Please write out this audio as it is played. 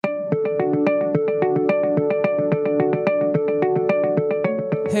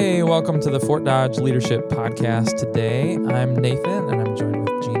Hey, welcome to the Fort Dodge Leadership Podcast. Today, I'm Nathan, and I'm joined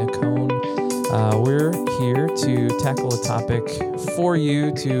with Gina Cohn. We're here to tackle a topic for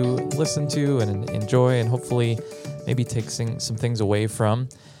you to listen to and enjoy, and hopefully maybe take some things away from.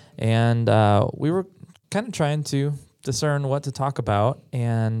 And we were kind of trying to discern what to talk about,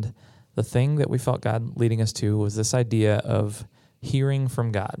 and the thing that we felt God leading us to was this idea of hearing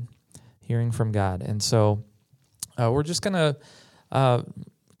from God. And so we're just going to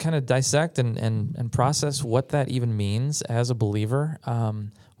kind of dissect and process what that even means as a believer,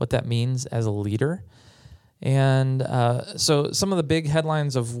 what that means as a leader. And so some of the big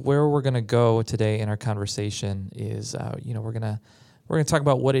headlines of where we're going to go today in our conversation is, we're going to talk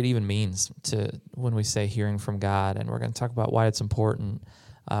about what it even means to when we say hearing from God, and we're going to talk about why it's important.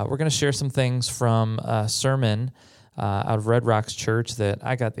 We're going to share some things from a sermon out of Red Rocks Church that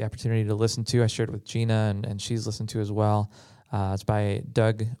I got the opportunity to listen to. I shared it with Gina, and she's listened to as well. It's by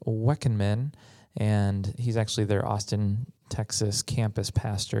Doug Weckenman, and he's actually their Austin, Texas campus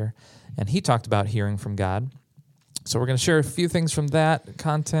pastor, and he talked about hearing from God. So we're going to share a few things from that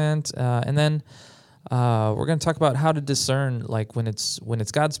content, and then we're going to talk about how to discern, like when it's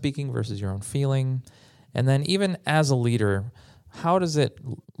God speaking versus your own feeling, and then even as a leader, how does it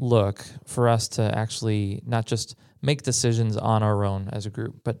look for us to actually not just make decisions on our own as a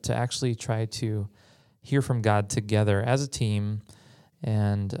group, but to actually try to hear from God together as a team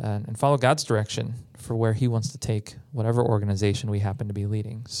and follow God's direction for where He wants to take whatever organization we happen to be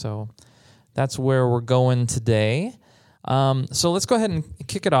leading. So that's where we're going today. So let's go ahead and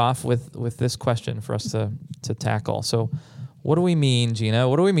kick it off with this question for us to tackle. So what do we mean, Gina?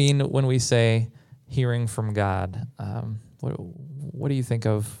 What do we mean when we say hearing from God? What do you think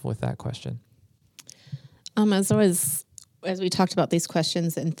of with that question? As we talked about these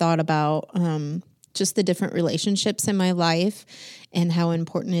questions and thought about just the different relationships in my life and how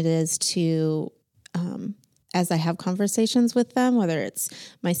important it is to, as I have conversations with them, whether it's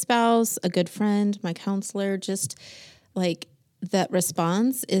my spouse, a good friend, my counselor, just like that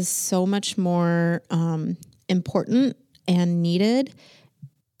response is so much more important and needed,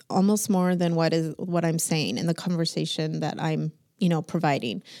 almost more than what I'm saying in the conversation that I'm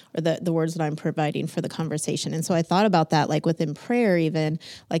providing, or the words that I'm providing for the conversation. And so I thought about that, like within prayer, even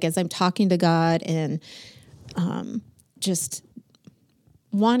like as I'm talking to God and just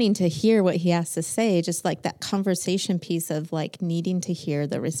wanting to hear what He has to say, just like that conversation piece of like needing to hear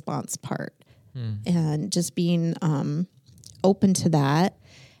the response part and just being open to that.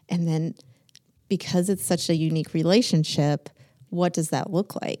 And then because it's such a unique relationship, what does that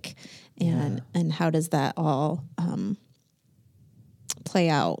look like? And how does that all play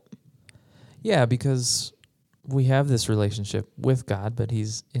out? Yeah, because we have this relationship with God, but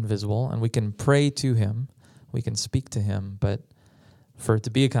He's invisible, and we can pray to Him, we can speak to Him, but for it to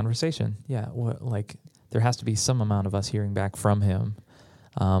be a conversation, there has to be some amount of us hearing back from Him.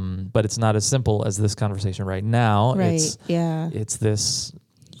 But it's not as simple as this conversation right now. Right. It's this,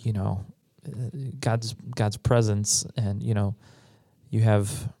 God's presence, and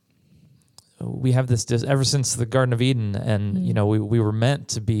we have this ever since the Garden of Eden, and we were meant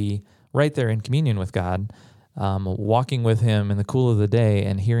to be right there in communion with God, walking with Him in the cool of the day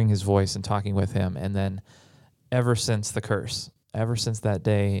and hearing His voice and talking with Him. And then ever since the curse, ever since that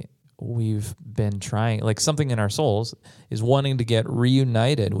day, we've been trying, like something in our souls is wanting to get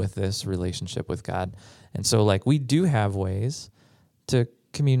reunited with this relationship with God. And so like we do have ways to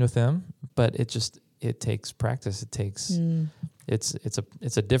commune with Him, but it takes practice. It takes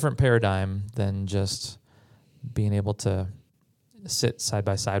it's a different paradigm than just being able to sit side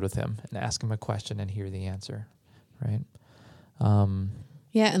by side with Him and ask Him a question and hear the answer, right?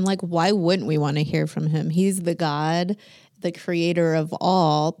 And like, why wouldn't we want to hear from Him? He's the God, the creator of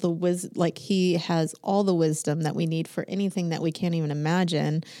all He has all the wisdom that we need for anything that we can't even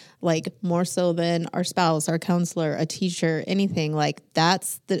imagine, like more so than our spouse, our counselor, a teacher, anything. Like that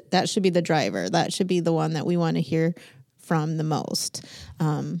should be the driver. That should be the one that we want to hear from the most.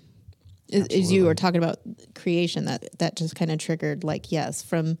 As you were talking about creation, that just kind of triggered, like, yes,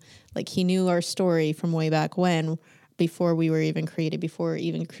 from like He knew our story from way back when, before we were even created, before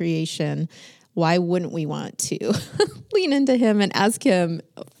even creation. Why wouldn't we want to lean into Him and ask Him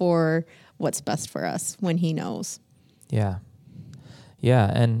for what's best for us when He knows? Yeah.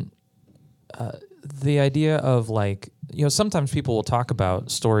 And the idea of like, sometimes people will talk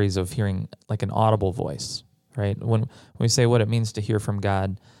about stories of hearing like an audible voice, right? When we say what it means to hear from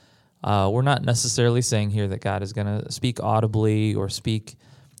God, we're not necessarily saying here that God is going to speak audibly or speak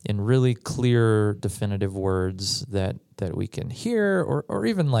in really clear, definitive words that we can hear or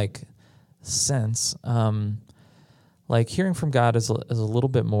even like sense. like hearing from God is a little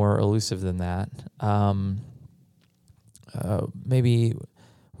bit more elusive than that. Maybe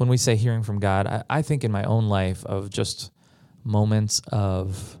when we say hearing from God, I think in my own life of just moments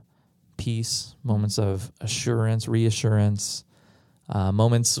of peace, moments of assurance, reassurance,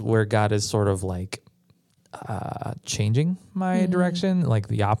 moments where God is sort of like changing my direction, like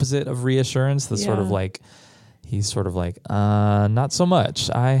the opposite of reassurance, sort of like, he's sort of like, not so much.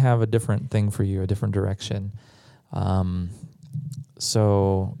 I have a different thing for you, a different direction.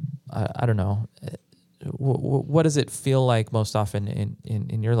 So I don't know. What does it feel like most often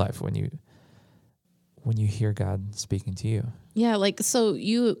in your life when you hear God speaking to you? Yeah, like, so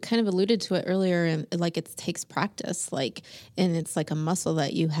you kind of alluded to it earlier, and like it takes practice, like, and it's like a muscle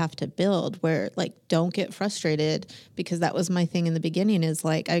that you have to build where, like, don't get frustrated, because that was my thing in the beginning, is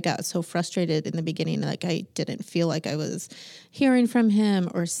like, I got so frustrated in the beginning, like I didn't feel like I was hearing from him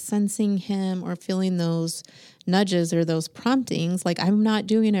or sensing him or feeling those nudges or those promptings, like I'm not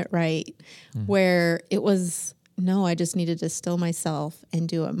doing it right, where it was, no, I just needed to still myself and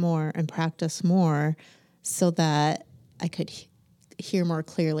do it more and practice more so that I could hear more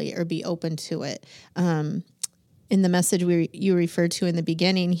clearly or be open to it. In the message you referred to in the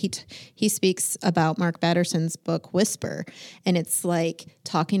beginning, he speaks about Mark Batterson's book Whisper, and it's like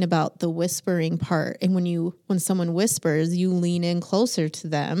talking about the whispering part. And when someone whispers, you lean in closer to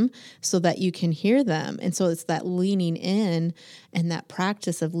them so that you can hear them. And so it's that leaning in and that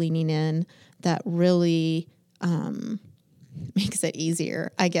practice of leaning in that really makes it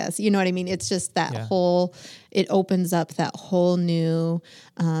easier, I guess. You know what I mean? It's just that it opens up that whole new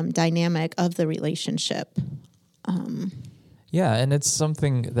dynamic of the relationship. And it's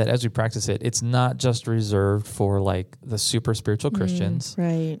something that as we practice it, it's not just reserved for like the super spiritual Christians,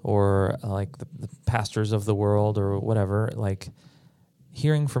 right? Or like the pastors of the world or whatever. Like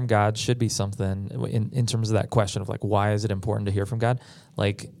hearing from God should be something in terms of that question of like, why is it important to hear from God?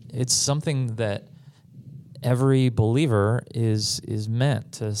 Like it's something that every believer is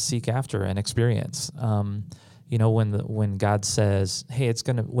meant to seek after and experience. When God says, "Hey,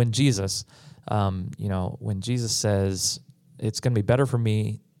 when Jesus says it's gonna be better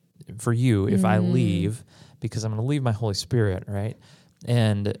for you if I leave, because I'm gonna leave my Holy Spirit," right?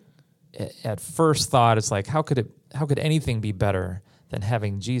 And at first thought, it's like, how could anything be better than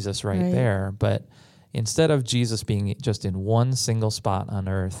having Jesus right there? But instead of Jesus being just in one single spot on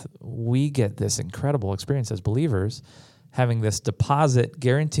earth, we get this incredible experience as believers, having this deposit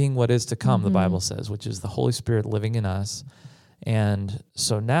guaranteeing what is to come, the Bible says, which is the Holy Spirit living in us. And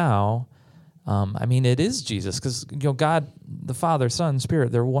so now, it is Jesus, because God, the Father, Son,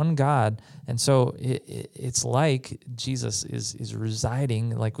 Spirit, they're one God. And so it's like Jesus is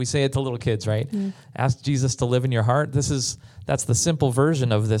residing, like we say it to little kids, right? Ask Jesus to live in your heart. That's the simple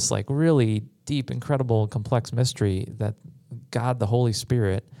version of this like really deep, incredible, complex mystery that God, the Holy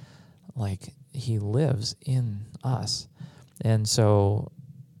Spirit, like he lives in us. And so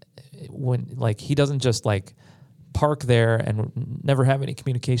when like he doesn't just like park there and never have any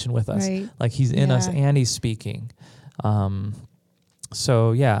communication with us, like he's in us and he's speaking. I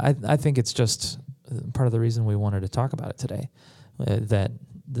think it's just part of the reason we wanted to talk about it today, that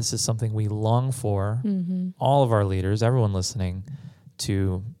this is something we long for, all of our leaders, everyone listening,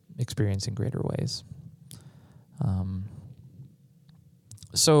 to experience in greater ways.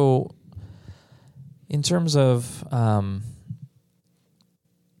 So in terms of,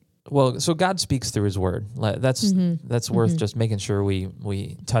 so God speaks through his word. That's worth just making sure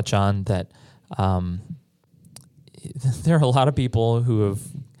we touch on that. There are a lot of people who have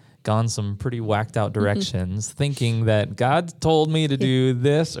gone some pretty whacked out directions, thinking that God told me to do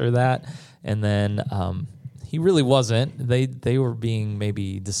this or that, and then he really wasn't. They were being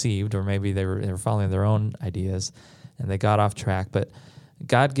maybe deceived, or maybe they were following their own ideas, and they got off track. But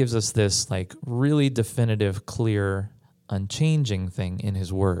God gives us this like really definitive, clear, unchanging thing in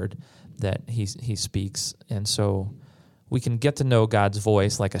his word that he speaks. And so we can get to know God's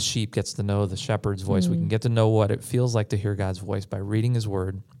voice like a sheep gets to know the shepherd's voice. We can get to know what it feels like to hear God's voice by reading his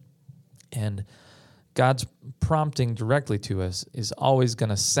word. And God's prompting directly to us is always going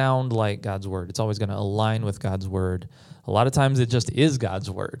to sound like God's word. It's always going to align with God's word. A lot of times it just is God's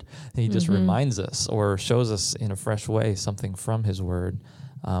word. He just reminds us or shows us in a fresh way something from his word.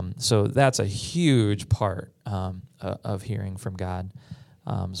 So that's a huge part of hearing from God.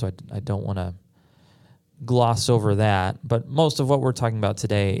 So I don't want to gloss over that. But most of what we're talking about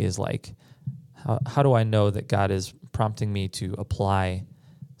today is like, how do I know that God is prompting me to apply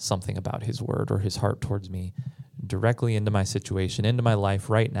something about his word or his heart towards me directly into my situation, into my life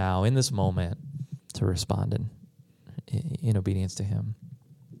right now, in this moment, to respond in obedience to him.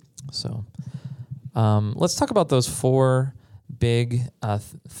 So Let's talk about those 4 big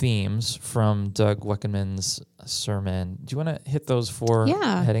themes from Doug Weckerman's sermon. Do you want to hit those 4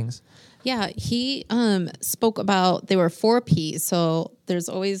 headings? Yeah, he spoke about, there were 4 P's. So there's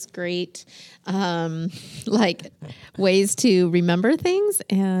always great ways to remember things,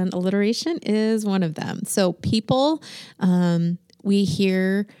 and alliteration is one of them. So people, we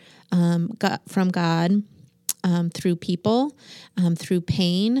hear from God through people, through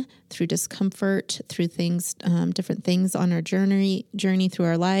pain, through discomfort, through things, different things on our journey through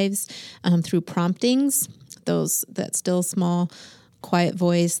our lives, through promptings, that still small, quiet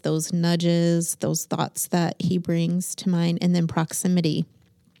voice, those nudges, those thoughts that he brings to mind, and then proximity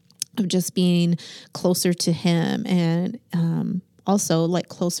of just being closer to him, and also like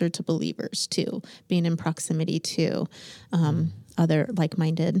closer to believers too, being in proximity to other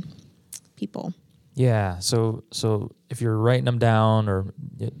like-minded people. Yeah. So if you're writing them down, or,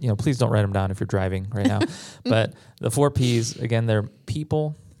 please don't write them down if you're driving right now, but the 4 P's, again, they're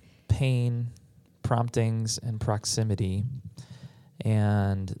people, pain, promptings, and proximity.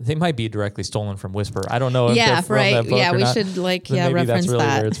 And they might be directly stolen from Whisper. I don't know if they're from that book or we not. should maybe reference that's really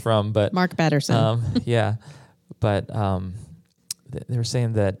that. where it's from. But Mark Batterson. But they're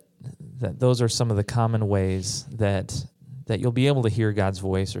saying that those are some of the common ways that you'll be able to hear God's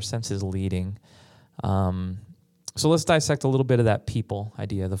voice or sense His leading. So let's dissect a little bit of that people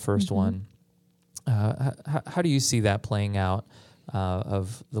idea, the first one. How do you see that playing out,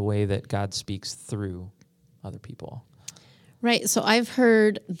 of the way that God speaks through other people? Right. So I've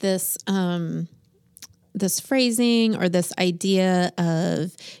heard this this phrasing or this idea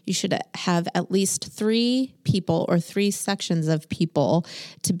of you should have at least 3 people or 3 sections of people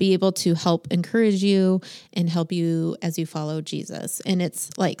to be able to help encourage you and help you as you follow Jesus. And it's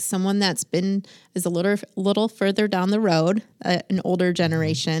like someone that's is a little further down the road, an older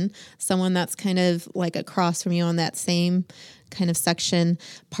generation, someone that's kind of like across from you on that same kind of section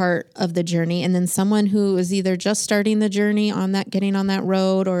part of the journey, and then someone who is either just starting the journey on that, getting on that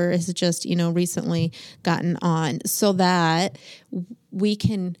road, or has just, recently gotten on, so that we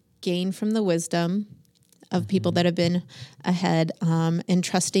can gain from the wisdom of people that have been ahead, and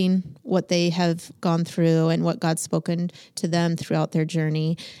trusting what they have gone through and what God's spoken to them throughout their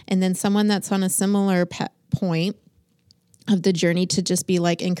journey. And then someone that's on a similar point of the journey to just be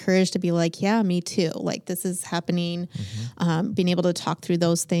like encouraged to be like, yeah, me too. Like this is happening, being able to talk through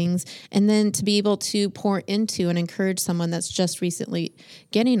those things, and then to be able to pour into and encourage someone that's just recently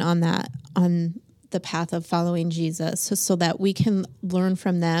getting on the path of following Jesus, so that we can learn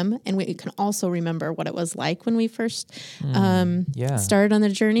from them, and we can also remember what it was like when we first started on the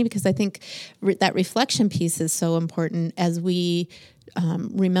journey, because I think that reflection piece is so important as we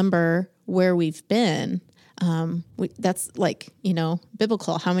remember where we've been. That's like,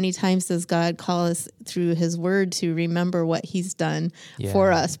 biblical. How many times does God call us through His Word to remember what He's done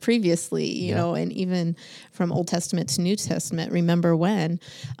for us previously, you know, and even from Old Testament to New Testament, remember when,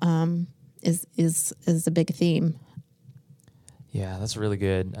 is a big theme. Yeah, that's really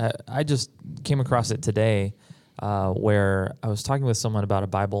good. I just came across it today, where I was talking with someone about a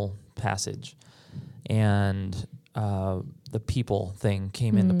Bible passage, and the people thing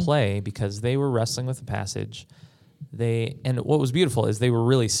came into play because they were wrestling with the passage. And what was beautiful is they were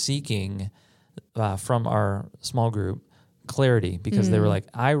really seeking from our small group clarity, because they were like,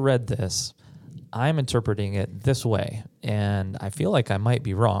 I read this, I'm interpreting it this way, and I feel like I might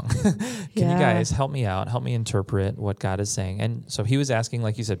be wrong. Can you guys help me out? Help me interpret what God is saying? And so he was asking,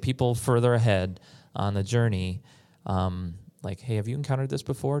 like you said, people further ahead on the journey, like, hey, have you encountered this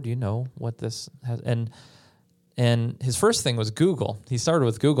before? Do you know what this has? And his first thing was Google. He started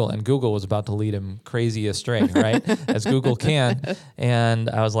with Google, and Google was about to lead him crazy astray, right? As Google can. And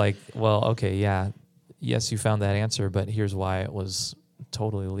I was like, well, okay, yes, you found that answer, but here's why it was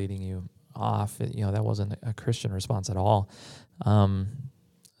totally leading you off. That wasn't a Christian response at all.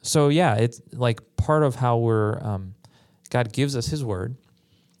 So it's like part of how God gives us His Word,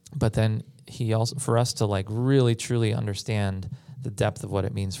 but then He also, for us to like really truly understand the depth of what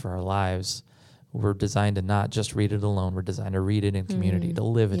it means for our lives, we're designed to not just read it alone. We're designed to read it in community, to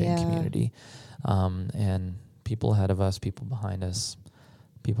live it in community. And people ahead of us, people behind us,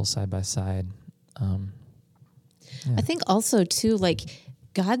 people side by side. I think also too, like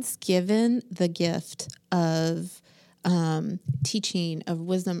God's given the gift of teaching, of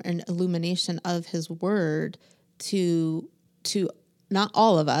wisdom and illumination of His Word to not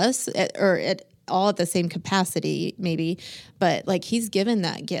all of us, all at the same capacity, maybe, but like He's given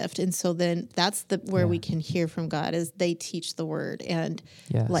that gift. And so then that's where we can hear from God, is they teach the Word, and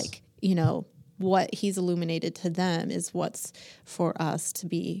what He's illuminated to them is what's for us to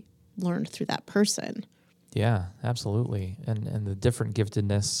be learned through that person. Yeah, absolutely. And the different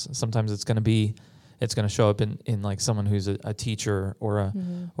giftedness, sometimes it's going to show up in like someone who's a teacher or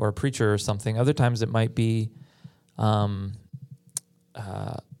a preacher or something. Other times it might be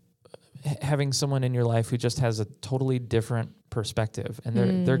having someone in your life who just has a totally different perspective, and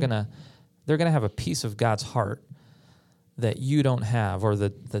they're gonna have a piece of God's heart that you don't have, or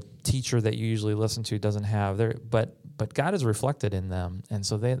the teacher that you usually listen to doesn't have. But God is reflected in them, and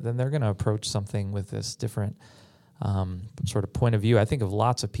so they're going to approach something with this different sort of point of view. I think of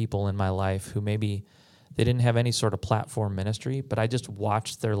lots of people in my life who maybe they didn't have any sort of platform ministry, but I just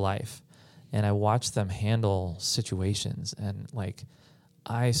watched their life, and I watched them handle situations, and like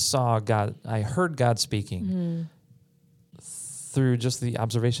I heard God speaking through just the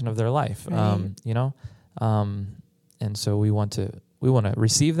observation of their life, right. And so we want to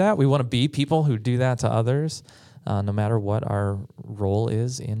receive that. We want to be people who do that to others, no matter what our role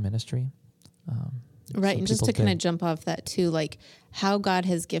is in ministry. Right, and just to kind of jump off that too, like how God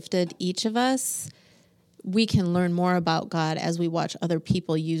has gifted each of us, we can learn more about God as we watch other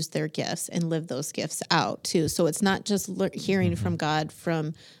people use their gifts and live those gifts out too. So it's not just hearing from God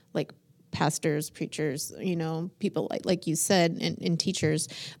from like pastors, preachers, people like you said, and teachers,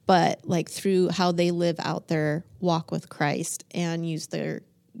 but like through how they live out their walk with Christ and use their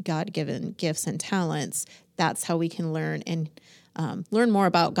God-given gifts and talents. That's how we can learn and learn more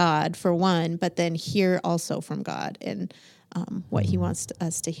about God for one, but then hear also from God and what he wants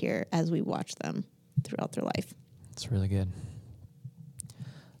us to hear as we watch them throughout their life. That's really good.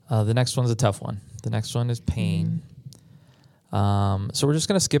 The next one's a tough one. The next one is pain. So we're just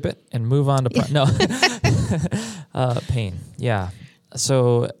going to skip it and move on to pain. Yeah.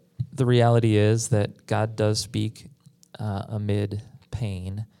 So the reality is that God does speak amid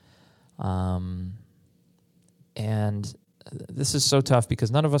pain. And this is so tough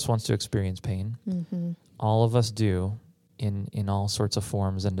because none of us wants to experience pain. Mm-hmm. All of us do in all sorts of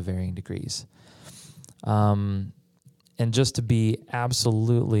forms and to varying degrees. And just to be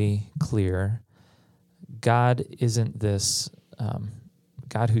absolutely clear, God isn't this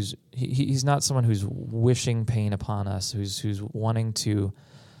God who's he's not someone who's wishing pain upon us, who's wanting to.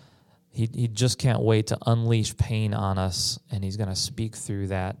 He just can't wait to unleash pain on us, and he's going to speak through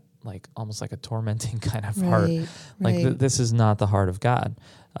that, like almost like a tormenting kind of heart. Like this is not the heart of God.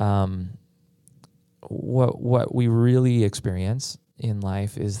 What we really experience in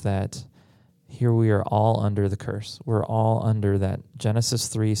life is that here we are all under the curse. We're all under that Genesis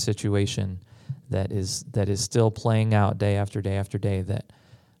 3 situation that is still playing out day after day after day. That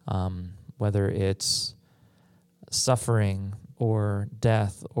whether it's suffering or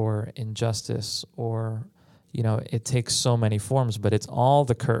death or injustice or it takes so many forms, but it's all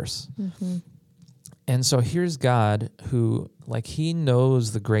the curse. Mm-hmm. And so here's God who, like, he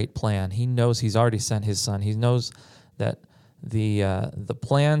knows the great plan. He knows he's already sent his son. He knows that the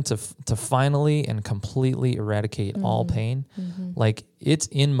plan to finally and completely eradicate all pain, like it's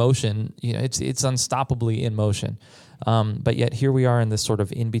in motion. It's unstoppably in motion. But yet here we are in this sort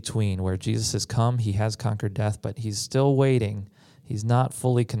of in between where Jesus has come. He has conquered death, but he's still waiting. He's not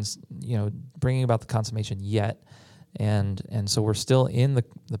fully, bringing about the consummation yet, and so we're still in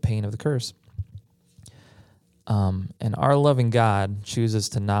the pain of the curse. And our loving God chooses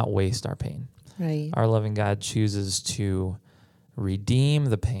to not waste our pain. Right. Our loving God chooses to redeem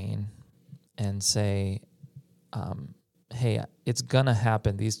the pain and say, hey, it's going to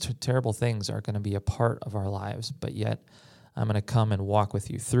happen. These terrible things are going to be a part of our lives, but yet I'm going to come and walk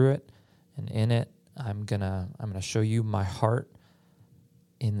with you through it, and in it, I'm going to show you my heart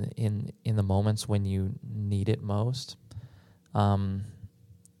in the moments when you need it most. And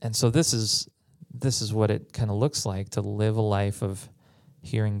so this is what it kind of looks like to live a life of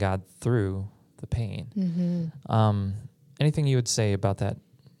hearing God through the pain. Mm-hmm. Anything you would say about that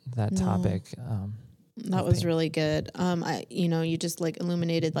topic? That was really good. You just like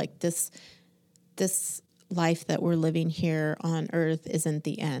illuminated like this life that we're living here on earth isn't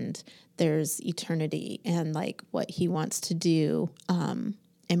the end. There's eternity and like what he wants to do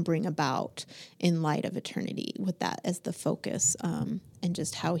and bring about in light of eternity with that as the focus, and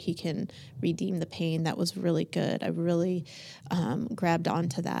just how he can redeem the pain. That was really good. I really grabbed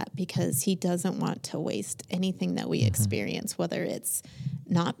onto that because he doesn't want to waste anything that we experience, whether it's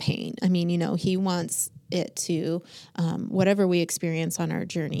not pain. I mean, he wants it to, whatever we experience on our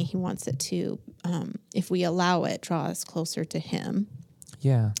journey, he wants it to, if we allow it, draw us closer to him.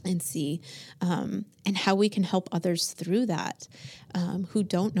 Yeah. And see, and how we can help others through that, who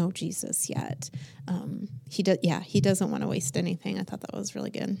don't know Jesus yet. He doesn't want to waste anything. I thought that was really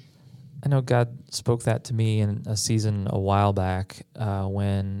good. I know God spoke that to me in a season a while back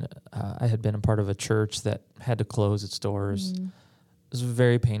when I had been a part of a church that had to close its doors. It was a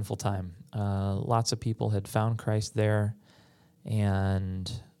very painful time. Lots of people had found Christ there, and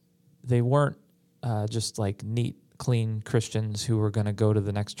they weren't just like neat, clean Christians who were going to go to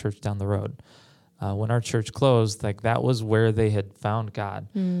the next church down the road. When our church closed, like that was where they had found God.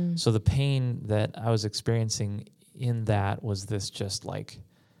 So the pain that I was experiencing in that was this just like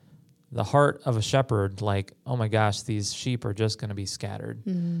the heart of a shepherd, like, oh my gosh, these sheep are just going to be scattered.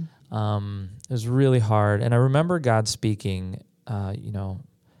 It was really hard. And I remember God speaking,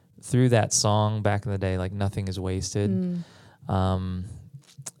 through that song back in the day, like nothing is wasted, kind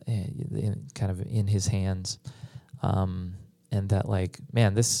of in his hands. And that like,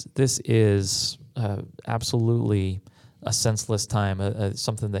 man, this is absolutely a senseless time,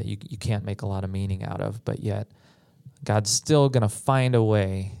 something that you can't make a lot of meaning out of, but yet God's still going to find a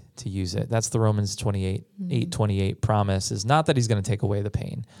way to use it. That's the Romans 8:28 promise, is not that he's going to take away the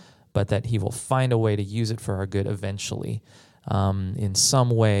pain, but that he will find a way to use it for our good eventually, in some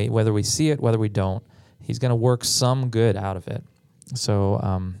way, whether we see it, whether we don't. He's going to work some good out of it.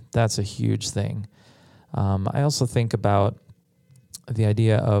 So that's a huge thing. I also think about the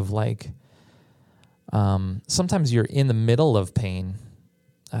idea of like, sometimes you're in the middle of pain.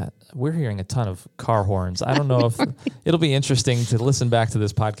 We're hearing a ton of car horns. I don't know if it'll be interesting to listen back to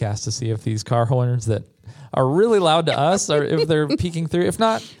this podcast to see if these car horns that are really loud to us or if they're peeking through. If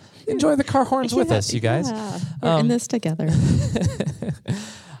not, enjoy the car horns with us, you guys. Yeah. We're in this together.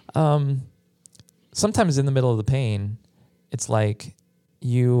 Sometimes in the middle of the pain, it's like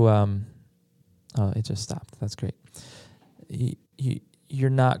you, it just stopped. That's great. You're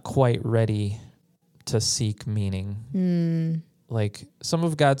not quite ready to seek meaning. Like some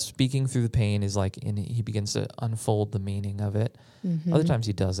of God speaking through the pain is like, he begins to unfold the meaning of it. Other times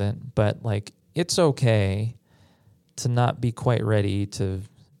he doesn't, but like, it's okay to not be quite ready to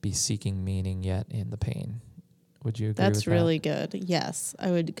be seeking meaning yet in the pain. Would you agree with that? That's really good. Yes,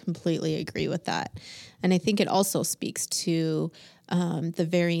 I would completely agree with that. And I think it also speaks to the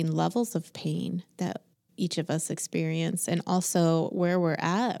varying levels of pain that each of us experience, and also where we're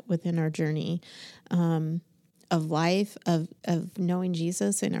at within our journey of life, of knowing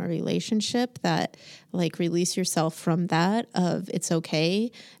Jesus in our relationship, that like release yourself from that, of it's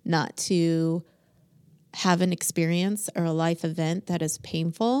okay not to have an experience or a life event that is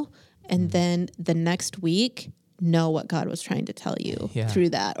painful. And then the next week, know what God was trying to tell you through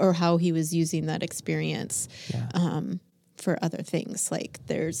that, or how he was using that experience for other things. Like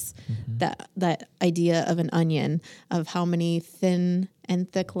there's that idea of an onion, of how many thin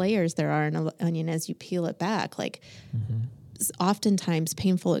and thick layers there are in an onion as you peel it back. Like oftentimes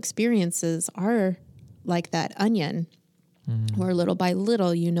painful experiences are like that onion, where little by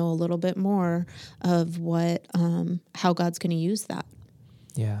little, you know a little bit more of what, how God's going to use that.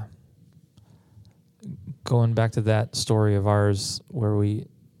 Yeah. Going back to that story of ours where we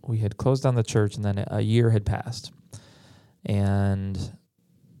had closed down the church and then a year had passed. And,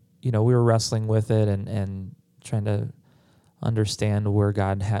 we were wrestling with it and trying to understand where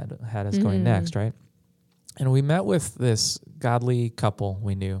God had us going next, right? And we met with this godly couple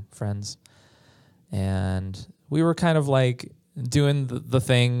we knew, friends. And we were kind of like doing the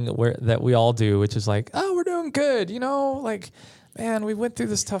thing that we all do, which is like, oh, we're doing good, like, man, we went through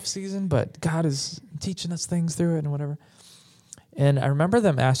this tough season, but God is teaching us things through it and whatever. And I remember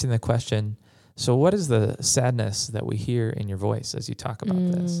them asking the question, so what is the sadness that we hear in your voice as you talk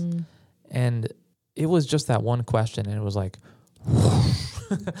about this? And it was just that one question, and it was like,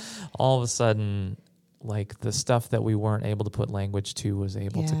 all of a sudden, like the stuff that we weren't able to put language to was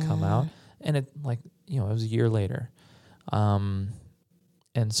able to come out. And it like, it was a year later. And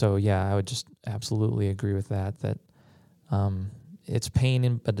so, I would just absolutely agree with that it's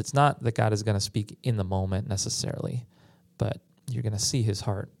pain, but it's not that God is going to speak in the moment necessarily, but you're going to see his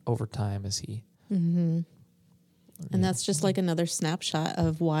heart over time as he. And that's just like another snapshot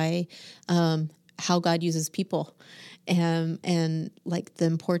of why, how God uses people, and like the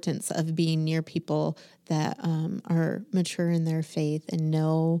importance of being near people that are mature in their faith and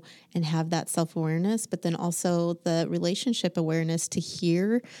know and have that self-awareness, but then also the relationship awareness to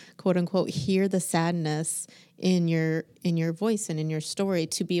hear, quote unquote, hear the sadness in your voice and in your story,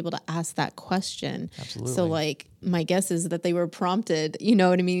 to be able to ask that question. Absolutely. So like my guess is that they were prompted, you know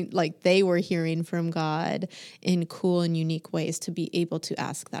what I mean? Like they were hearing from God in cool and unique ways to be able to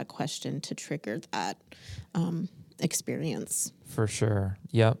ask that question, to trigger that experience. For sure.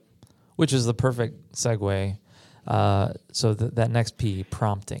 Yep. Which is the perfect segue. So that next P,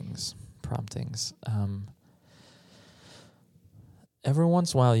 promptings. Every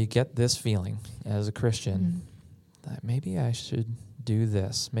once in a while you get this feeling as a Christian that maybe I should do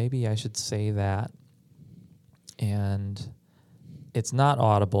this. Maybe I should say that. And it's not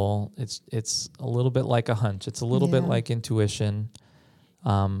audible. It's a little bit like a hunch. It's a little bit like intuition,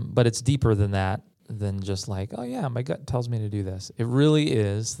 but it's deeper than that, than just like, oh yeah, my gut tells me to do this. It really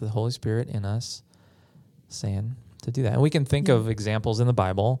is the Holy Spirit in us saying to do that. And we can think of examples in the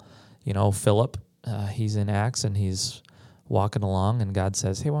Bible. Philip, he's in Acts and he's walking along and God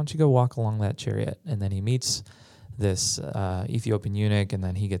says, hey, why don't you go walk along that chariot? And then he meets this Ethiopian eunuch and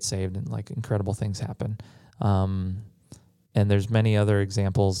then he gets saved and like incredible things happen. And there's many other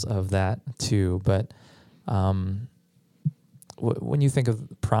examples of that too. But when you think of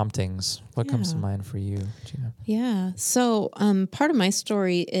promptings, what comes to mind for you, Gina? Yeah. So part of my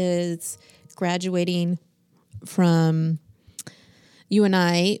story is graduating from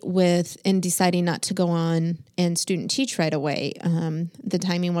UNI and deciding not to go on and student teach right away. The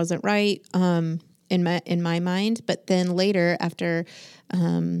timing wasn't right in my mind. But then later, after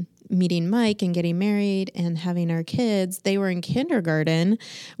meeting Mike and getting married and having our kids, they were in kindergarten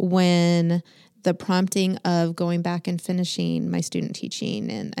when the prompting of going back and finishing my student teaching.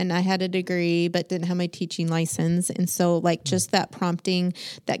 And I had a degree, but didn't have my teaching license. And so like just that prompting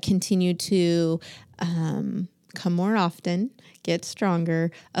that continued to come more often, get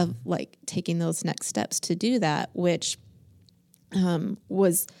stronger, of like taking those next steps to do that, which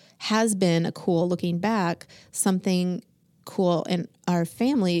has been a cool, looking back, something cool in our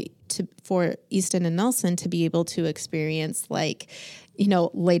family for Easton and Nelson to be able to experience, like,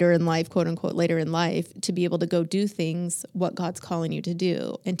 later in life, quote unquote, later in life, to be able to go do things, what God's calling you to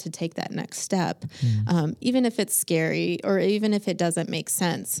do, and to take that next step, even if it's scary or even if it doesn't make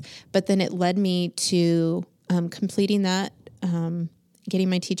sense. But then it led me to completing that, getting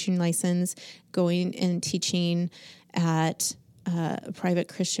my teaching license, going and teaching at a private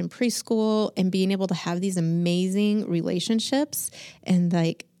Christian preschool, and being able to have these amazing relationships. And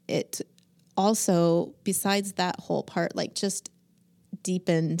like it also, besides that whole part, like just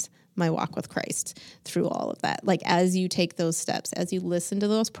deepened my walk with Christ through all of that. Like as you take those steps, as you listen to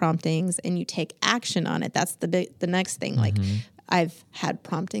those promptings and you take action on it, that's the next thing. Like I've had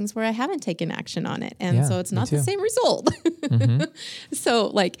promptings where I haven't taken action on it. And so it's not the same result. So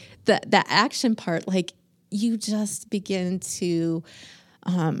like that action part, like you just begin to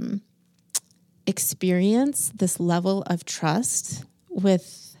experience this level of trust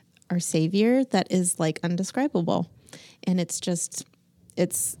with our Savior that is like undescribable. And it's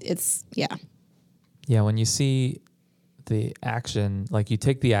yeah. When you see the action, like you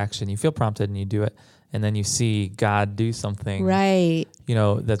take the action, you feel prompted and you do it, and then you see God do something, right?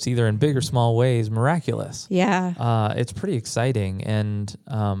 That's either in big or small ways miraculous. Yeah. It's pretty exciting. And,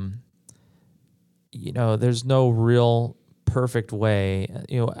 there's no real perfect way.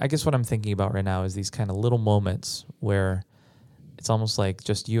 I guess what I'm thinking about right now is these kind of little moments where it's almost like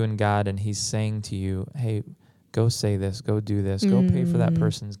just you and God, and he's saying to you, hey, go say this, go do this, go pay for that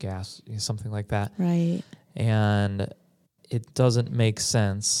person's gas, something like that. Right. And it doesn't make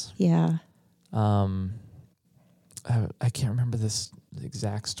sense. Yeah. I can't remember this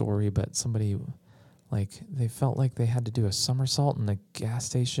exact story, but somebody, like, they felt like they had to do a somersault in the gas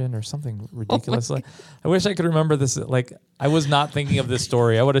station or something ridiculous. I wish I could remember this. Like, I was not thinking of this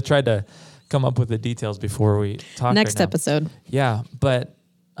story. I would have tried to come up with the details before we talk. Next episode. Yeah, but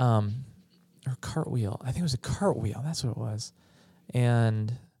or cartwheel. I think it was a cartwheel. That's what it was.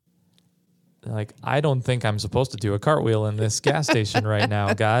 And like, I don't think I'm supposed to do a cartwheel in this gas station right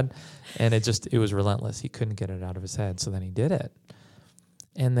now, God. And it was relentless. He couldn't get it out of his head. So then he did it.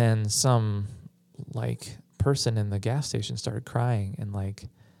 And then some like person in the gas station started crying. And like,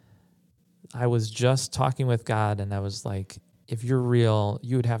 I was just talking with God, and I was like, if you're real,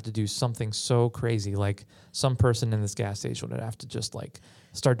 you would have to do something so crazy. Like some person in this gas station would have to just like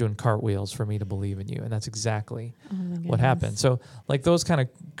start doing cartwheels for me to believe in you. And that's exactly what happened. So like those kind of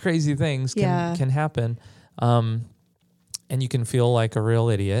crazy things can happen. And you can feel like a real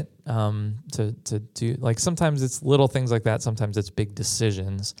idiot to do, like, sometimes it's little things like that. Sometimes it's big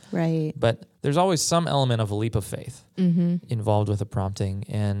decisions. Right. But there's always some element of a leap of faith involved with a prompting.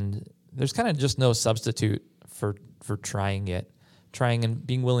 And there's kind of just no substitute for trying and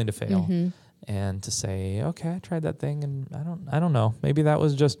being willing to fail. And to say, okay, I tried that thing, and I don't know. Maybe that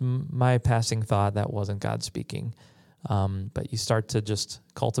was just my passing thought. That wasn't God speaking. But you start to just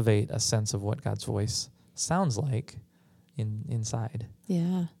cultivate a sense of what God's voice sounds like inside.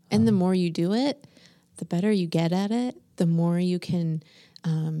 Yeah. And the more you do it, the better you get at it, the more you can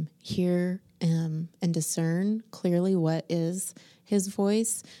hear and discern clearly what is his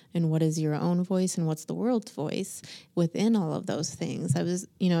voice and what is your own voice and what's the world's voice within all of those things. I was,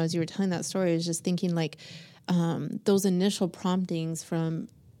 as you were telling that story, I was just thinking, like, those initial promptings from,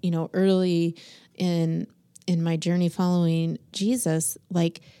 early in my journey following Jesus,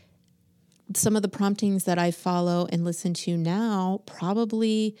 like some of the promptings that I follow and listen to now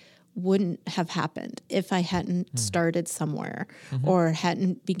probably wouldn't have happened if I hadn't started somewhere or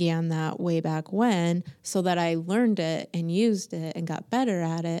hadn't began that way back when, so that I learned it and used it and got better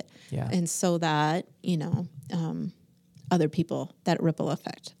at it. Yeah. And so that, other people, that ripple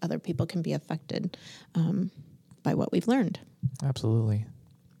effect, other people can be affected by what we've learned. Absolutely.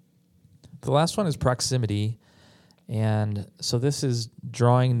 The last one is proximity. And so this is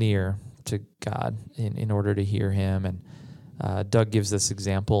drawing near to God in order to hear him. And Doug gives this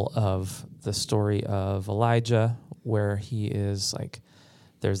example of the story of Elijah, where he is like,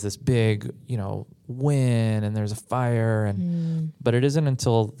 there's this big, wind and there's a fire, but it isn't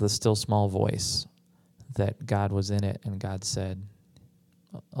until the still small voice that God was in it, and God said,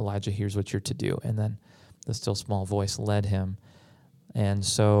 Elijah, here's what you're to do. And then the still small voice led him. And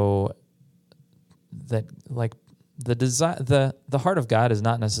so that, like, the heart of God is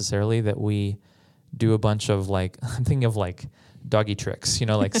not necessarily that we do a bunch of, like, I'm thinking of like doggy tricks,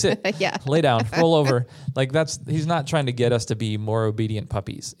 like sit, lay down, roll over. Like he's not trying to get us to be more obedient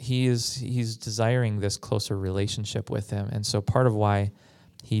puppies. He's desiring this closer relationship with him. And so part of why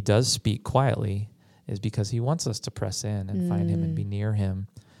he does speak quietly is because he wants us to press in and find him and be near him.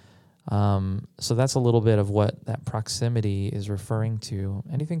 So that's a little bit of what that proximity is referring to.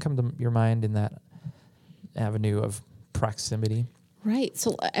 Anything come to your mind in that avenue of proximity? Right.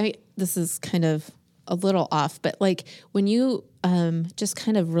 So this is kind of a little off, but like when you just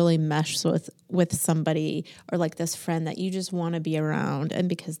kind of really mesh with somebody, or like this friend that you just want to be around, and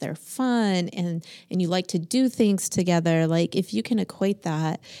because they're fun and you like to do things together, like if you can equate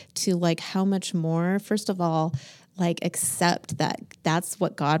that to like how much more, first of all, like accept that that's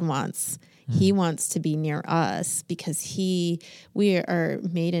what God wants. He wants to be near us because we are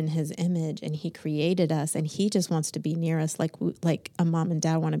made in his image, and he created us, and he just wants to be near us like a mom and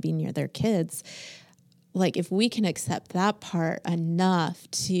dad want to be near their kids. Like if we can accept that part enough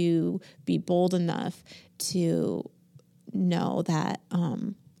to be bold enough to know that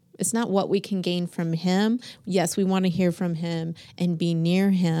it's not what we can gain from him. Yes, we want to hear from him and be near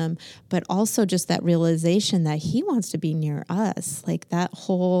him, but also just that realization that he wants to be near us. Like that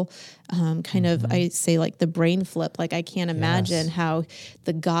whole kind of, I say like the brain flip. Like I can't imagine how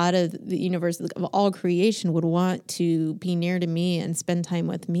the God of the universe, of all creation, would want to be near to me and spend time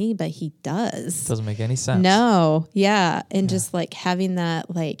with me, but he does. Doesn't make any sense. No. Yeah. And just like having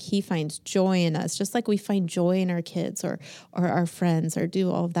that, like he finds joy in us, just like we find joy in our kids or our friends, or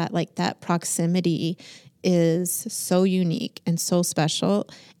do all of that. Like that proximity is so unique and so special.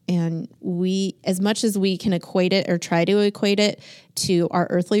 And we, as much as we can equate it or try to equate it to our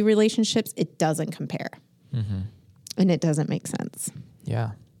earthly relationships, it doesn't compare. And it doesn't make sense.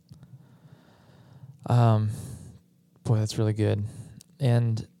 Yeah. Boy, that's really good.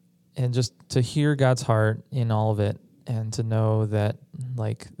 And just to hear God's heart in all of it, and to know that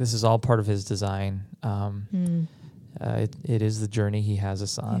like this is all part of his design. It is the journey he has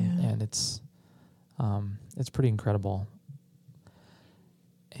us on, and it's pretty incredible.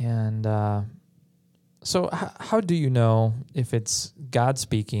 And so how do you know if it's God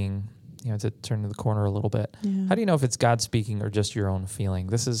speaking, to turn to the corner a little bit, how do you know if it's God speaking or just your own feeling?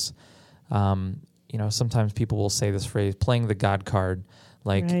 This is, sometimes people will say this phrase, playing the God card.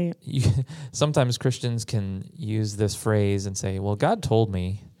 Like sometimes Christians can use this phrase and say, well, God told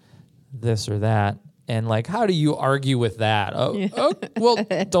me this or that. And like, how do you argue with that? Well,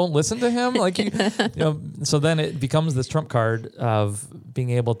 don't listen to him. Like, so then it becomes this trump card of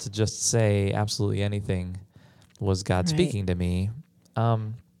being able to just say absolutely anything was God speaking to me. I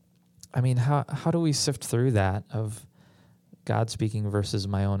mean, how do we sift through that of God speaking versus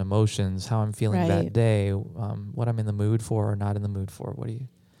my own emotions, how I'm feeling that day, what I'm in the mood for or not in the mood for? What do you?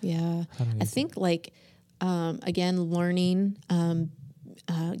 Yeah, I think like, again, learning,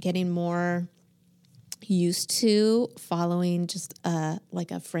 getting more used to following just like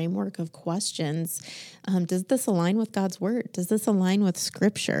a framework of questions. Does this align with God's word? Does this align with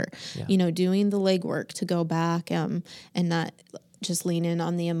scripture? Doing the legwork to go back and not just lean in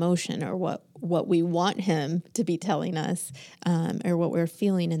on the emotion or what we want him to be telling us, or what we're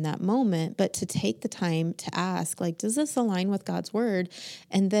feeling in that moment, but to take the time to ask, like, does this align with God's word?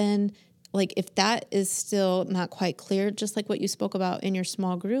 And then like, if that is still not quite clear, just like what you spoke about in your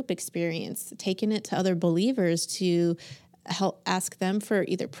small group experience, taking it to other believers to help ask them for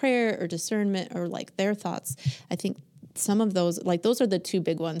either prayer or discernment or like their thoughts. I think some of those, like those are the two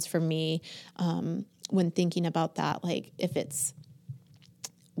big ones for me when thinking about that. Like if it's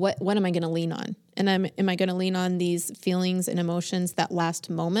what am I going to lean on? And am I going to lean on these feelings and emotions that last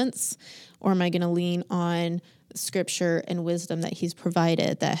moments, or am I going to lean on scripture and wisdom that he's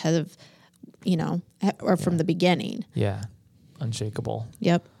provided that have, or from the beginning? Yeah. Unshakable.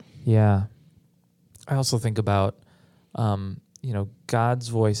 Yep. Yeah. I also think about, God's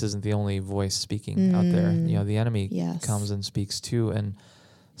voice isn't the only voice speaking out there. The enemy comes and speaks too. And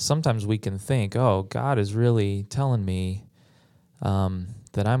sometimes we can think, oh, God is really telling me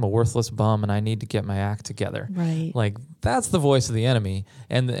that I'm a worthless bum and I need to get my act together. Right. Like, that's the voice of the enemy.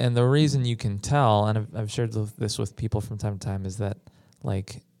 And the reason you can tell, and I've shared this with people from time to time, is that,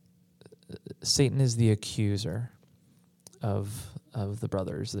 like, Satan is the accuser of the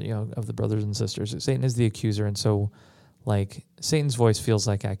brothers, of the brothers and sisters. Satan is the accuser. And so, like, Satan's voice feels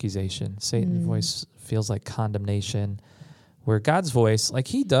like accusation. Satan's voice feels like condemnation, where God's voice, like,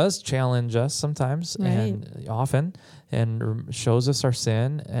 he does challenge us sometimes and often and shows us our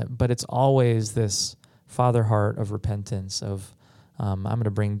sin, but it's always this father heart of repentance of, I'm going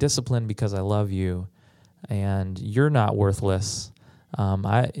to bring discipline because I love you and you're not worthless.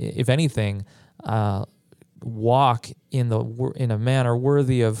 If anything, walk in a manner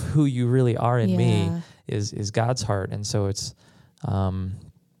worthy of who you really are in me is God's heart. And so it's,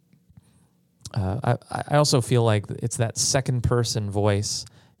 I also feel like it's that second person voice,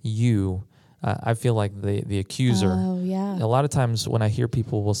 you. I feel like the accuser. Oh, yeah. A lot of times when I hear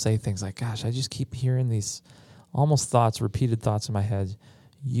people will say things like, gosh, I just keep hearing these almost repeated thoughts in my head.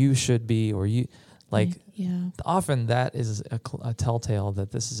 You should be, or you, like, often that is a telltale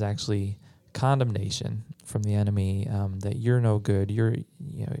that this is actually condemnation from the enemy, that you're no good. You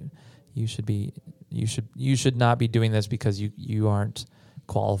should not be doing this because you aren't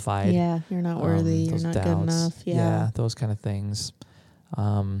qualified. Yeah, you're not worthy. You're not doubts. Good enough. Yeah, those kind of things.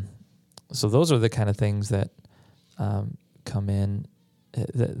 So those are the kind of things that come in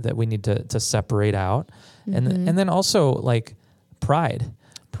that we need to separate out, and then also, like, pride.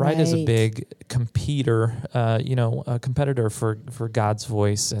 Pride is a big competitor for God's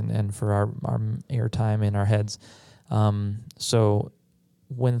voice and for our airtime in our heads. So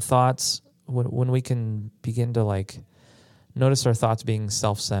when we can begin to, like, notice our thoughts being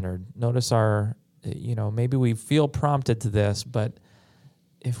self-centered, notice our, maybe we feel prompted to this, but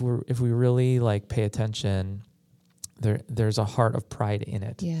if we really, like, pay attention, there's a heart of pride in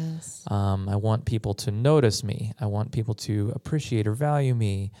it. Yes. I want people to notice me. I want people to appreciate or value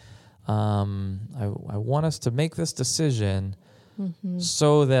me. I want us to make this decision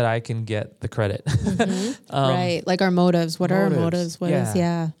so that I can get the credit. Right. Like our motives. What are our motives?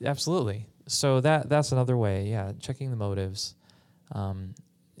 Yeah. Absolutely. So that's another way. Yeah. Checking the motives.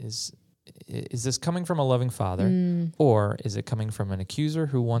 Is this coming from a loving father, or is it coming from an accuser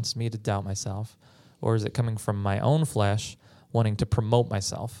who wants me to doubt myself? Or is it coming from my own flesh wanting to promote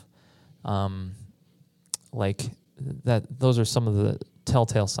myself? Like that, those are some of the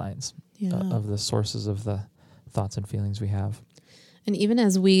telltale signs of the sources of the thoughts and feelings we have. And even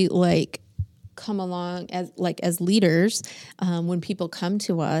as we, like, come along as leaders, when people come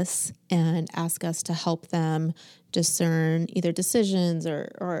to us and ask us to help them discern either decisions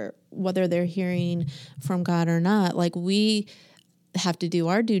or whether they're hearing from God or not, like, we have to do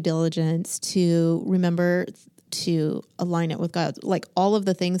our due diligence to remember to align it with God. Like, all of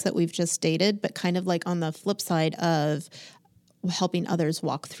the things that we've just stated, but kind of like on the flip side of helping others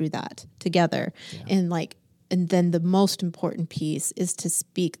walk through that together. And then the most important piece is to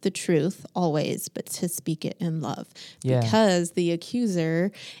speak the truth always, but to speak it in love. Yeah. Because the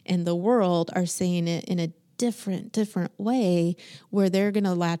accuser and the world are saying it in a different way, where they're going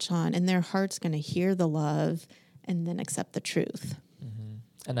to latch on and their heart's going to hear the love and then accept the truth.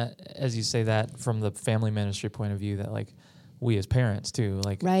 And as you say that from the family ministry point of view, that, like, we as parents too,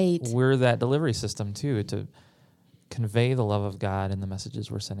 like, we're that delivery system too, to convey the love of God in the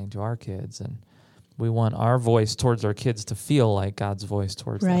messages we're sending to our kids. And we want our voice towards our kids to feel like God's voice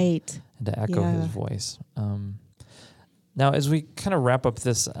towards them, and to echo his voice. Now, as we kind of wrap up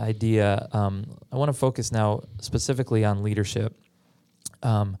this idea, I want to focus now specifically on leadership.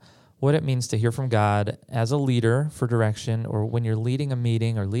 What it means to hear from God as a leader for direction, or when you're leading a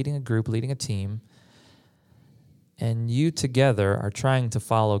meeting or leading a group, leading a team, and you together are trying to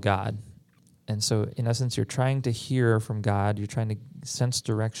follow God. And so, in essence, you're trying to hear from God. You're trying to sense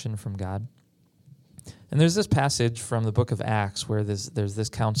direction from God. And there's this passage from the book of Acts where there's this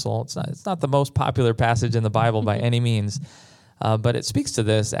council. It's not the most popular passage in the Bible by any means, but it speaks to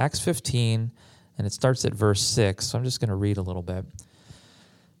this, Acts 15, and it starts at verse 6. So I'm just going to read a little bit.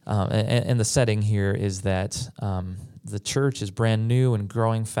 And the setting here is that the church is brand new and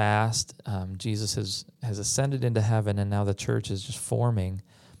growing fast. Jesus has ascended into heaven, and now the church is just forming.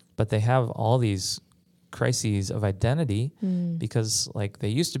 but they have all these crises of identity because like they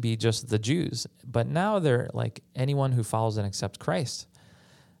used to be just the Jews, but now they're like anyone who follows and accepts Christ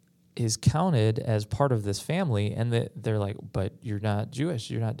is counted as part of this family, and they're like, but you're not Jewish,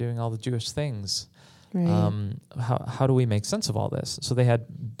 you're not doing all the Jewish things. Right. How do we make sense of all this? So they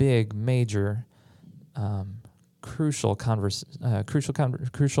had big, major, crucial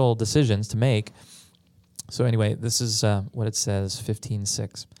decisions to make. So anyway, this is what it says,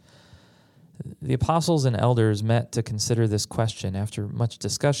 15:6. The apostles and elders met to consider this question. After much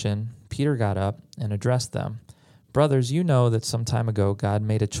discussion, Peter got up and addressed them. Brothers, you know that some time ago God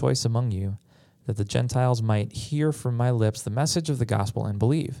made a choice among you that the Gentiles might hear from my lips the message of the gospel and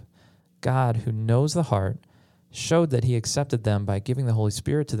believe. God, who knows the heart, showed that he accepted them by giving the Holy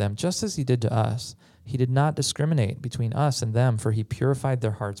Spirit to them, just as he did to us. He did not discriminate between us and them, for he purified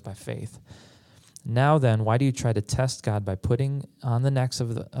their hearts by faith. Now then, why do you try to test God by putting on the necks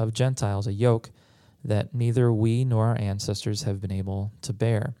of Gentiles a yoke that neither we nor our ancestors have been able to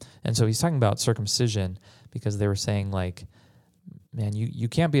bear? And so he's talking about circumcision, because they were saying, like, man, you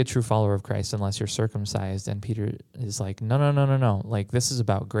can't be a true follower of Christ unless you're circumcised. And Peter is like, no. Like, this is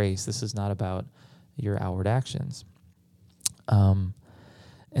about grace. This is not about your outward actions. And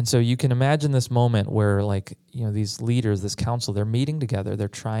so you can imagine this moment where, like, you know, these leaders, this council, they're meeting together. They're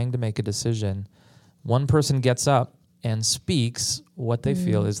trying to make a decision. One person gets up and speaks what they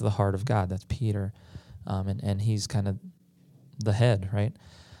feel is the heart of God. That's Peter. And he's kind of the head, right?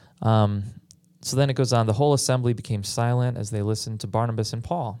 So then it goes on. The whole assembly became silent as they listened to Barnabas and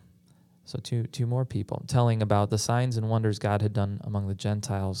Paul. So two more people telling about the signs and wonders God had done among the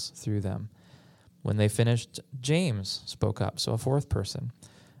Gentiles through them. When they finished, James spoke up, so a fourth person.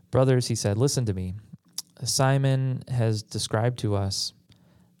 Brothers, he said, listen to me. Simon has described to us,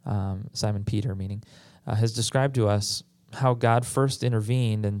 Simon Peter meaning, has described to us how God first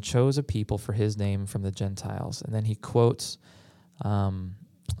intervened and chose a people for his name from the Gentiles. And then he quotes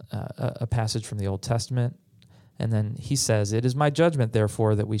a passage from the Old Testament. And then he says, it is my judgment,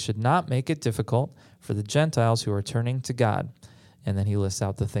 therefore, that we should not make it difficult for the Gentiles who are turning to God. And then he lists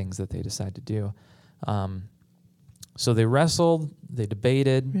out the things that they decide to do. So they wrestled, they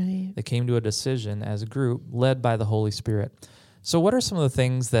debated, right. They came to a decision as a group led by the Holy Spirit. So what are some of the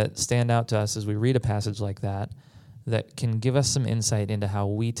things that stand out to us as we read a passage like that can give us some insight into how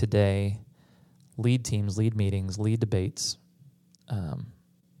we today lead teams, lead meetings, lead debates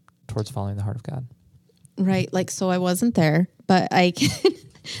towards following the heart of God? Right. Like, so I wasn't there, but I can,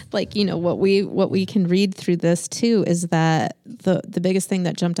 like, you know, what we can read through this too is that the biggest thing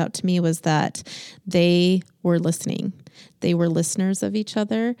that jumped out to me was that they were listening. They were listeners of each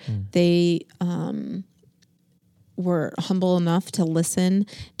other. They were humble enough to listen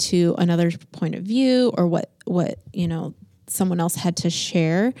to another point of view or what you know someone else had to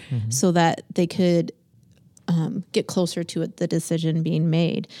share, so that they could get closer to the decision being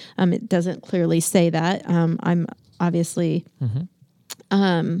made. It doesn't clearly say that. I'm obviously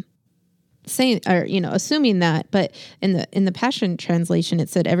saying, or assuming that, but in the Passion Translation, it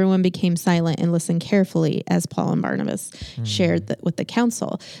said everyone became silent and listened carefully as Paul and Barnabas shared with the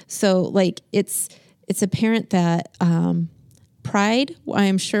council. So, like, it's apparent that pride, I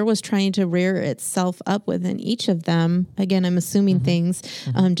am sure, was trying to rear itself up within each of them. Again, I'm assuming things,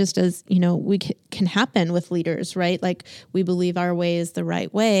 just as, we can happen with leaders, right? Like, we believe our way is the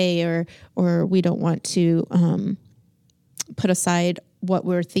right way, or we don't want to put aside what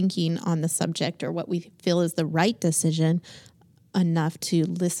we're thinking on the subject or what we feel is the right decision enough to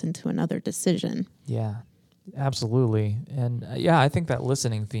listen to another decision. Yeah, absolutely. And I think that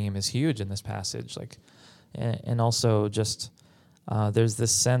listening theme is huge in this passage. Like, and also just there's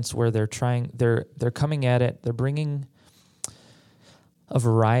this sense where they're coming at it. They're bringing a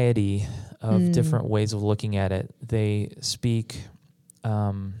variety of different ways of looking at it. They speak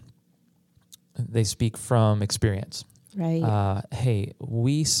from experience. Right. Hey,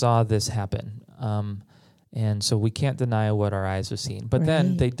 we saw this happen. And so we can't deny what our eyes have seen. But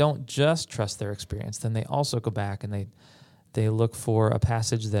then they don't just trust their experience. Then they also go back and they look for a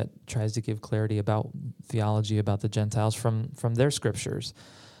passage that tries to give clarity about theology about the Gentiles from their scriptures.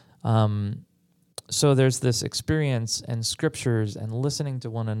 So there's this experience and scriptures and listening to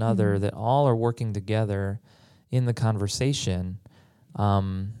one another that all are working together in the conversation.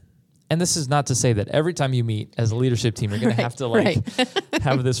 And this is not to say that every time you meet as a leadership team, you're going to have to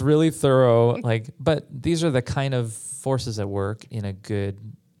have this really thorough, but these are the kind of forces at work in a good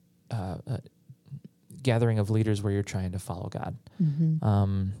gathering of leaders where you're trying to follow God.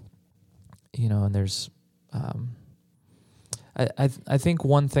 And there's, I think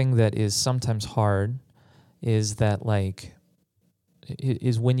one thing that is sometimes hard is that,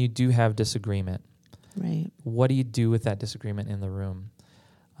 is when you do have disagreement. Right. What do you do with that disagreement in the room?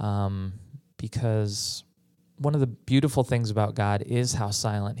 Because one of the beautiful things about God is how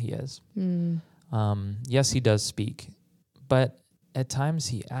silent he is. Yes, he does speak, but at times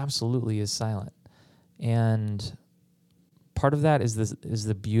he absolutely is silent. And part of that is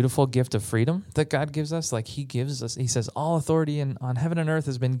the beautiful gift of freedom that God gives us. Like he gives us, he says, all authority on heaven and earth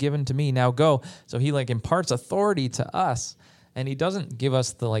has been given to me. Now go. So he like imparts authority to us, and he doesn't give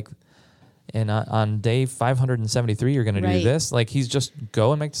us the like, and on day 573, you're going to do this. Like he's just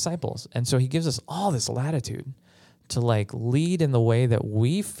go and make disciples. And so he gives us all this latitude to like lead in the way that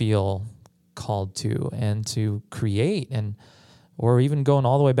we feel called to and to create, and or even going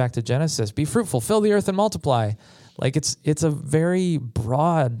all the way back to Genesis, be fruitful, fill the earth and multiply. Like it's a very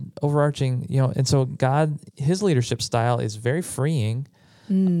broad, overarching, and so God, his leadership style is very freeing.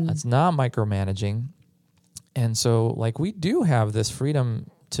 It's not micromanaging. And so like we do have this freedom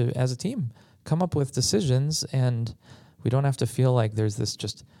to, as a team, come up with decisions, and we don't have to feel like there's this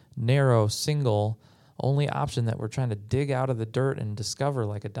just narrow, single, only option that we're trying to dig out of the dirt and discover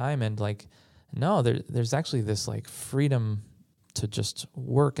like a diamond. Like, no, there's actually this like freedom to just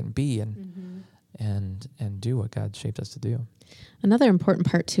work and be and do what God shaped us to do. Another important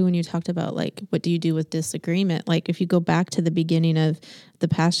part too, when you talked about like, what do you do with disagreement? Like if you go back to the beginning of the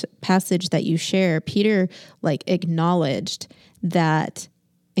passage that you share, Peter like acknowledged that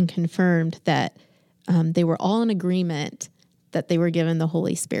and confirmed that they were all in agreement that they were given the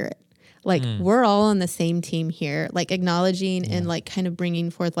Holy Spirit. Like we're all on the same team here, like acknowledging and like kind of bringing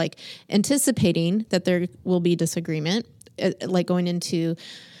forth, like anticipating that there will be disagreement, like going into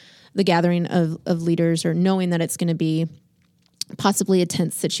the gathering of leaders, or knowing that it's going to be possibly a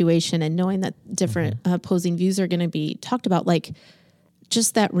tense situation, and knowing that different opposing views are going to be talked about. Like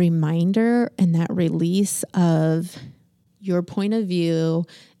just that reminder and that release of your point of view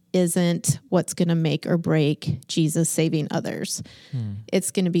isn't what's going to make or break Jesus saving others.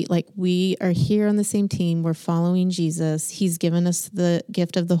 It's going to be like, we are here on the same team. We're following Jesus. He's given us the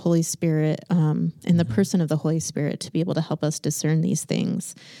gift of the Holy Spirit, and the person of the Holy Spirit to be able to help us discern these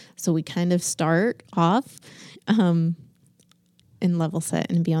things. So we kind of start off in level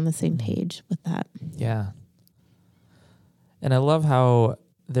set and be on the same page with that. Yeah. And I love how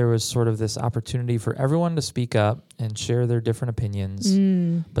there was sort of this opportunity for everyone to speak up and share their different opinions.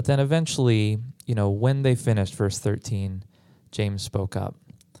 But then eventually, when they finished verse 13, James spoke up.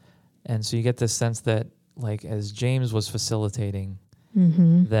 And so you get this sense that like, as James was facilitating,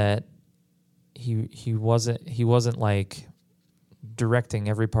 that he wasn't like directing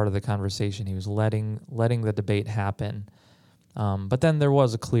every part of the conversation. He was letting the debate happen. But then there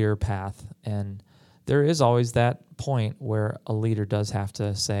was a clear path, and there is always that point where a leader does have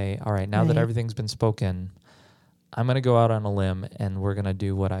to say, all right, now that everything's been spoken, I'm going to go out on a limb, and we're going to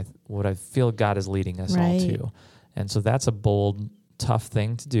do what I feel God is leading us all to. And so that's a bold, tough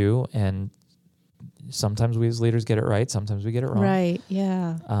thing to do. And sometimes we as leaders get it right. Sometimes we get it wrong. Right.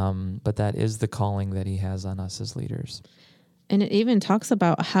 Yeah. But that is the calling that he has on us as leaders. And it even talks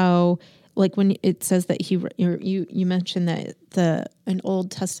about how, like when it says that you mentioned that an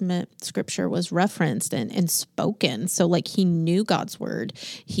Old Testament scripture was referenced and spoken. So like he knew God's word.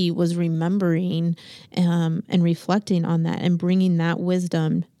 He was remembering and reflecting on that and bringing that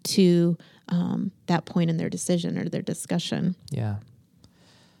wisdom to that point in their decision or their discussion. Yeah.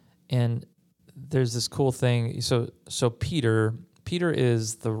 And there's this cool thing. So Peter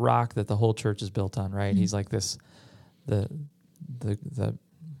is the rock that the whole church is built on, right? He's like this, the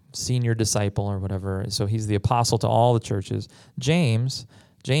senior disciple or whatever. So he's the apostle to all the churches. James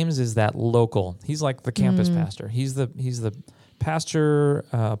is that local. He's like the campus pastor. He's the pastor,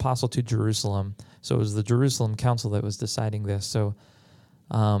 apostle to Jerusalem. So it was the Jerusalem council that was deciding this. So,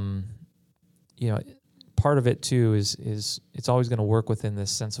 part of it too is it's always going to work within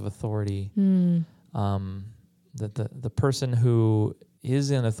this sense of authority. That the person who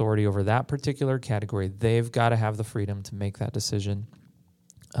is in authority over that particular category, they've got to have the freedom to make that decision.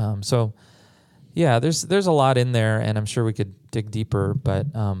 So yeah, there's a lot in there, and I'm sure we could dig deeper, but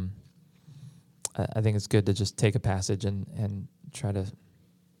I think it's good to just take a passage and try to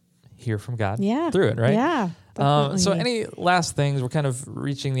hear from God through it, right? Yeah. So any last things? We're kind of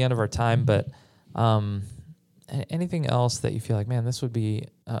reaching the end of our time, but anything else that you feel like, man, this would be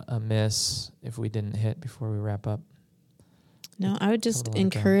a miss if we didn't hit before we wrap up? No, I would just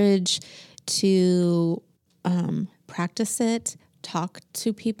encourage to practice it. Talk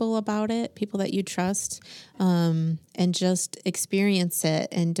to people about it, people that you trust, and just experience it,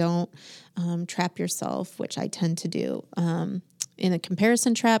 and don't trap yourself, which I tend to do in a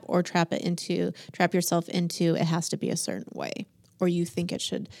comparison trap, or trap yourself into it has to be a certain way, or you think it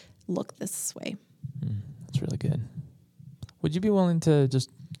should look this way. That's really good. Would you be willing to just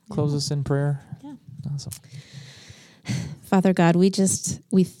close us in prayer? Yeah. Awesome. Father God, we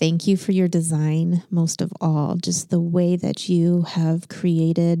thank you for your design, most of all, just the way that you have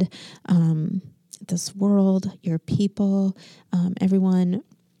created this world, your people, everyone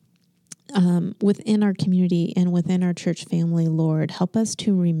within our community and within our church family. Lord, help us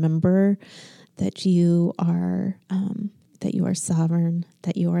to remember that you are sovereign,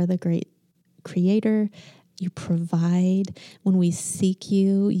 that you are the great creator. You provide. When we seek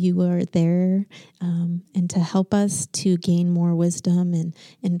you, you are there, and to help us to gain more wisdom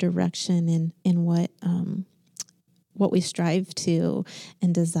and direction in what we strive to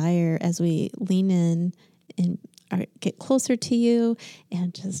and desire as we lean in and get closer to you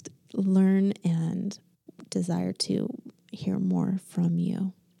and just learn and desire to hear more from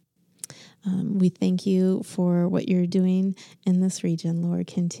you. We thank you for what you're doing in this region, Lord.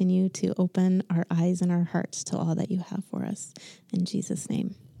 Continue to open our eyes and our hearts to all that you have for us. In Jesus'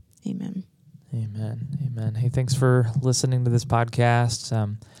 name, amen. Amen. Amen. Hey, thanks for listening to this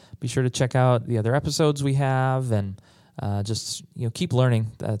podcast. Be sure to check out the other episodes we have, and just keep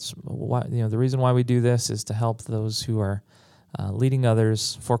learning. That's why the reason why we do this is to help those who are leading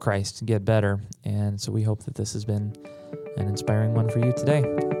others for Christ to get better. And so we hope that this has been an inspiring one for you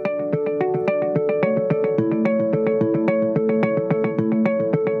today.